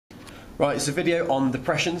Right, it's a video on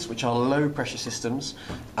depressions, which are low pressure systems,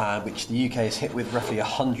 which the UK is hit with roughly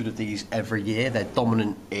 100 of these every year. They're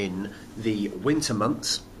dominant in the winter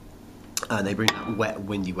months, and they bring that wet,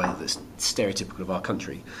 windy weather that's stereotypical of our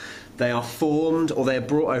country. They are formed, or they are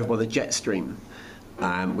brought over by the jet stream,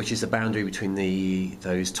 which is the boundary between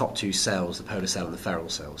those top two cells, the polar cell and the feral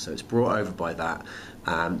cell. So it's brought over by that.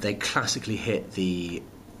 They classically hit the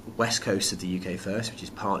west coast of the UK first, which is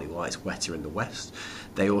partly why it's wetter in the west.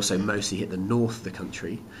 They also mostly hit the north of the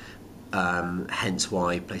country, hence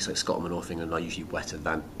why places like Scotland and North England are usually wetter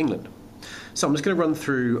than England. So I'm just going to run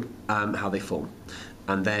through how they form,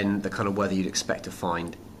 and then the kind of weather you'd expect to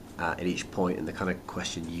find at each point and the kind of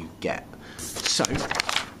question you get. So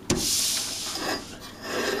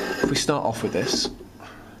if we start off with this,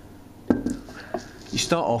 you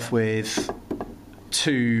start off with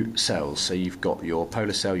two cells. So you've got your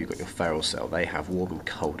polar cell, you've got your feral cell. They have warm and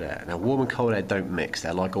cold air. Now warm and cold air don't mix.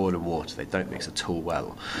 They're like oil and water. They don't mix at all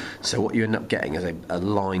well. So what you end up getting is a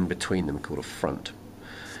line between them called a front.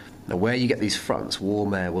 Now where you get these fronts,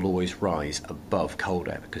 warm air will always rise above cold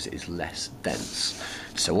air because it is less dense.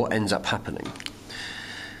 So what ends up happening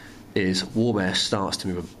is warm air starts to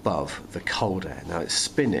move above the cold air. Now it's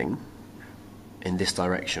spinning in this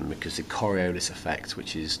direction because the Coriolis effect,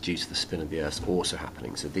 which is due to the spin of the Earth, is also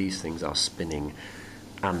happening. So these things are spinning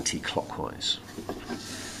anti-clockwise.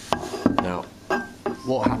 Now,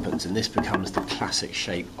 what happens, and this becomes the classic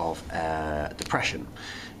shape of depression,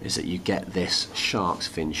 is that you get this shark's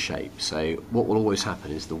fin shape. So what will always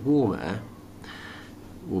happen is the warm air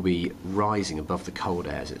will be rising above the cold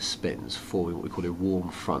air as it spins, forming what we call a warm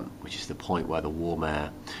front, which is the point where the warm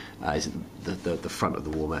air is the front of the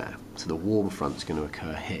warm air. So the warm front is going to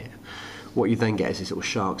occur here. What you then get is this little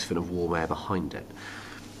shark's fin of warm air behind it.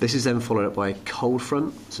 This is then followed up by a cold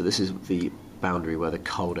front. So this is the boundary where the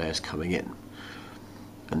cold air is coming in.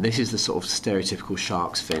 And this is the sort of stereotypical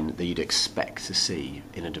shark's fin that you'd expect to see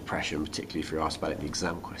in a depression, particularly if you're asked about it in the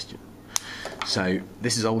exam question. So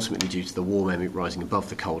this is ultimately due to the warm air rising above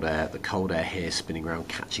the cold air here spinning around,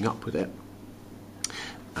 catching up with it,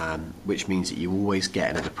 which means that you always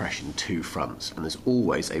get in a depression two fronts, and there's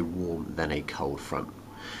always a warm then a cold front.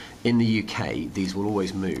 In the UK, these will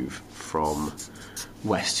always move from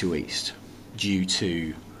west to east due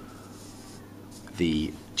to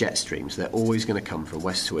the jet streams. They're always going to come from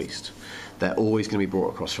west to east. They're always going to be brought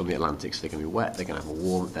across from the Atlantic, so they're going to be wet, they're going to have a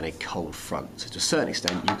warm, then a cold front. So to a certain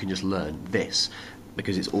extent, you can just learn this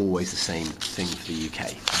because it's always the same thing for the UK.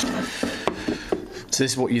 So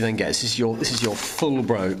this is what you then get. This is your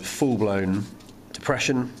full-blown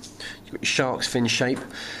depression. You've got your shark's fin shape.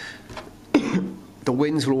 The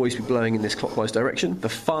winds will always be blowing in this clockwise direction. The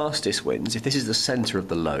fastest winds, if this is the centre of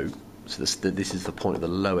the low, so this is the point of the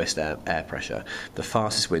lowest air pressure, the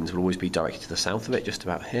fastest winds will always be directed to the south of it, just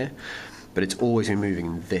about here. But it's always been moving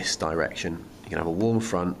in this direction. You can have a warm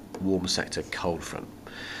front, warm sector, cold front.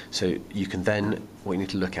 So you can then, what you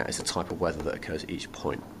need to look at is the type of weather that occurs at each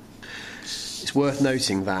point. It's worth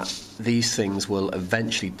noting that these things will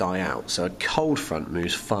eventually die out. So a cold front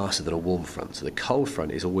moves faster than a warm front. So the cold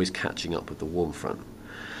front is always catching up with the warm front.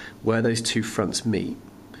 Where those two fronts meet,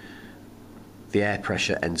 the air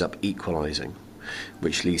pressure ends up equalising,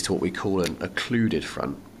 which leads to what we call an occluded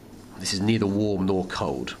front. This is neither warm nor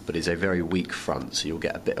cold, but is a very weak front, so you'll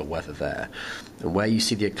get a bit of weather there. And where you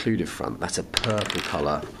see the occluded front, that's a purple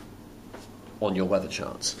colour on your weather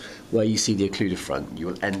charts. Where you see the occluded front, you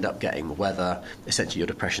will end up getting weather, essentially your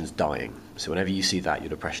depression's dying. So whenever you see that, your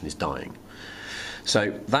depression is dying.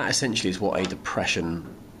 So that essentially is what a depression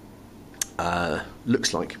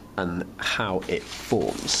looks like and how it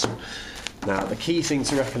forms. Now, the key thing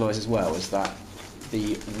to recognise as well is that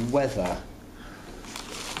the weather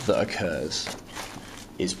that occurs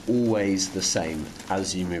is always the same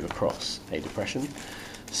as you move across a depression.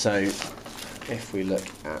 So if we look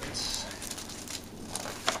at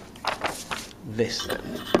this then,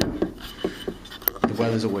 the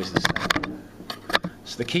weather's always the same.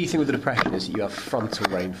 So the key thing with the depression is that you have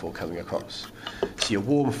frontal rainfall coming across. So your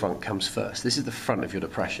warm front comes first. This is the front of your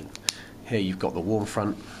depression. Here you've got the warm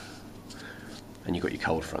front, and you've got your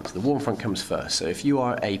cold front. So the warm front comes first. So if you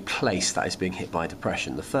are a place that is being hit by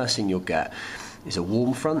depression, the first thing you'll get is a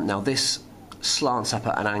warm front. Now this slants up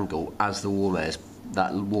at an angle as the warm air,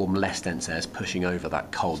 that warm, less dense air is pushing over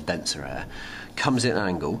that cold, denser air. Comes at an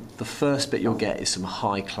angle. The first bit you'll get is some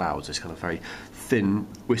high clouds, those kind of very thin,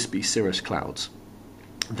 wispy cirrus clouds.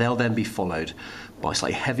 They'll then be followed by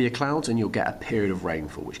slightly heavier clouds, and you'll get a period of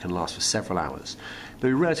rainfall which can last for several hours.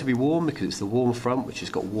 They'll be relatively warm because it's the warm front which has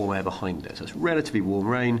got warm air behind it. So it's relatively warm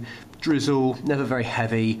rain, drizzle, never very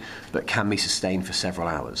heavy, but can be sustained for several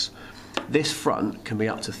hours. This front can be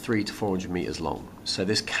up to 300 to 400 metres long, so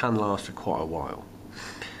this can last for quite a while.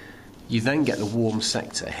 You then get the warm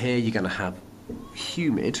sector. Here you're going to have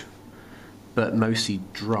humid, but mostly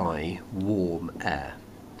dry, warm air.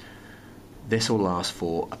 This will last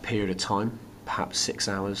for a period of time, perhaps 6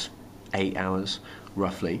 hours, 8 hours,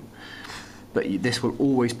 roughly. But this will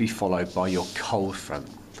always be followed by your cold front.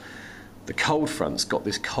 The cold front's got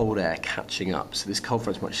this cold air catching up, so this cold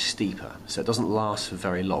front's much steeper, so it doesn't last for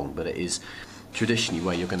very long, but it is traditionally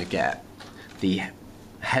where you're going to get the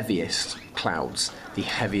heaviest clouds, the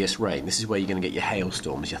heaviest rain. This is where you're going to get your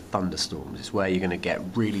hailstorms, your thunderstorms. It's where you're going to get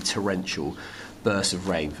really torrential bursts of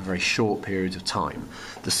rain for very short periods of time.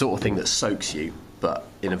 The sort of thing that soaks you, but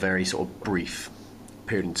in a very sort of brief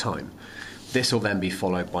period in time. This will then be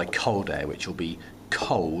followed by cold air, which will be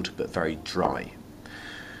cold but very dry.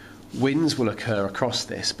 Winds will occur across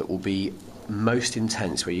this, but will be most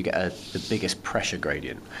intense where you get the biggest pressure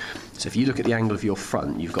gradient. So if you look at the angle of your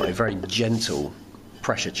front, you've got a very gentle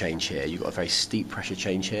pressure change here, you've got a very steep pressure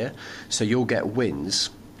change here, so you'll get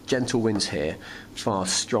winds, gentle winds here, far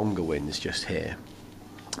stronger winds just here,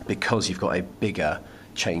 because you've got a bigger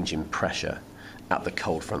change in pressure at the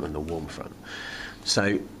cold front than the warm front.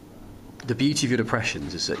 So the beauty of your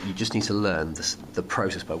depressions is that you just need to learn the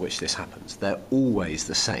process by which this happens. They're always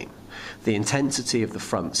the same. The intensity of the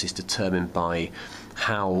fronts is determined by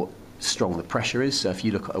how strong the pressure is. So if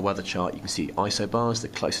you look at a weather chart, you can see isobars. The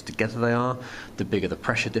closer together they are, the bigger the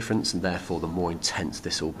pressure difference, and therefore the more intense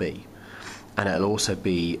this will be. And it'll also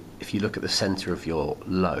be, if you look at the centre of your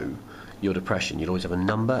low, your depression, you'll always have a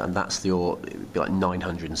number, and that's your, it would be like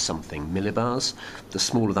 900 and something millibars. The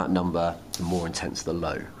smaller that number, the more intense the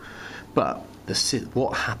low. But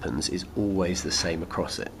what happens is always the same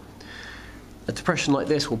across it. A depression like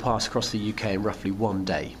this will pass across the UK in roughly 1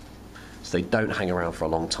 day. So they don't hang around for a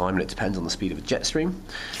long time, and it depends on the speed of a jet stream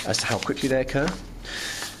as to how quickly they occur.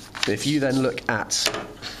 But if you then look at,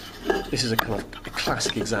 this is a kind of a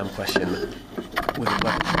classic exam question with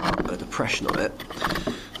a depression on it.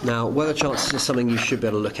 Now, weather charts is something you should be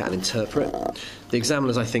able to look at and interpret. The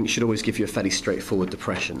examiners, I think, should always give you a fairly straightforward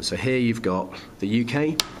depression. So here you've got the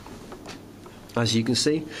UK, as you can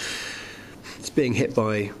see. It's being hit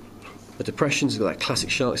by a depression. It's got that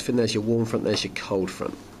classic shark's fin. There's your warm front, there's your cold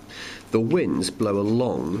front. The winds blow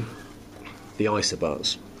along the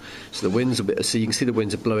isobars. So the winds so you can see the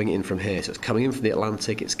winds are blowing in from here. So it's coming in from the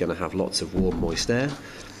Atlantic. It's going to have lots of warm, moist air.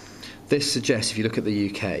 This suggests, if you look at the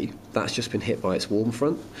UK, that's just been hit by its warm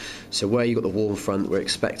front. So where you've got the warm front, we're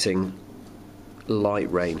expecting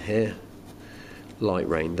light rain here, light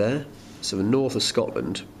rain there. So the north of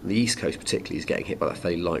Scotland, the east coast particularly, is getting hit by that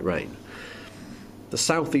fairly light rain. The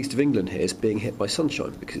southeast of England here is being hit by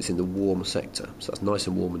sunshine because it's in the warm sector, so that's nice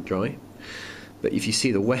and warm and dry. But if you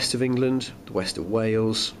see the west of England, the west of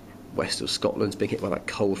Wales, west of Scotland is being hit by that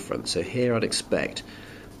cold front. So here I'd expect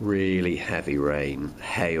really heavy rain,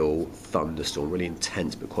 hail, thunderstorm, really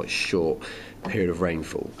intense but quite short period of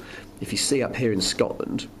rainfall. If you see up here in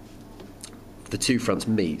Scotland, the two fronts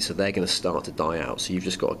meet, so they're going to start to die out, so you've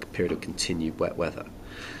just got a period of continued wet weather.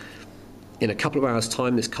 In a couple of hours'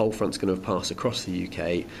 time, this cold front's going to have passed across the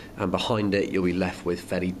UK, and behind it you'll be left with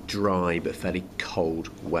fairly dry but fairly cold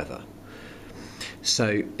weather.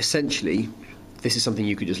 So essentially, this is something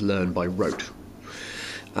you could just learn by rote.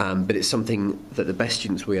 But it's something that the best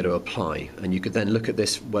students will be able to apply, and you could then look at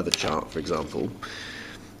this weather chart, for example.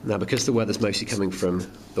 Now, because the weather's mostly coming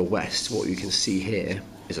from the west, what you can see here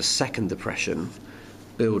is a second depression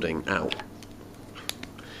building out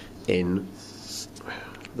in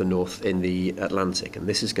the north, in the Atlantic, and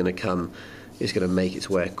this is going to make its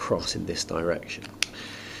way across in this direction.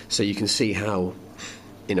 So you can see how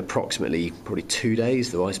in approximately probably 2 days,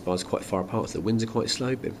 the isobars are quite far apart, so the winds are quite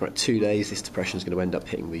slow, but in about 2 days this depression is going to end up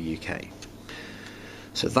hitting the UK.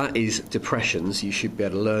 So that is depressions. You should be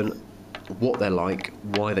able to learn what they're like,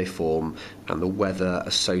 why they form, and the weather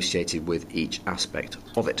associated with each aspect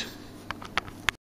of it.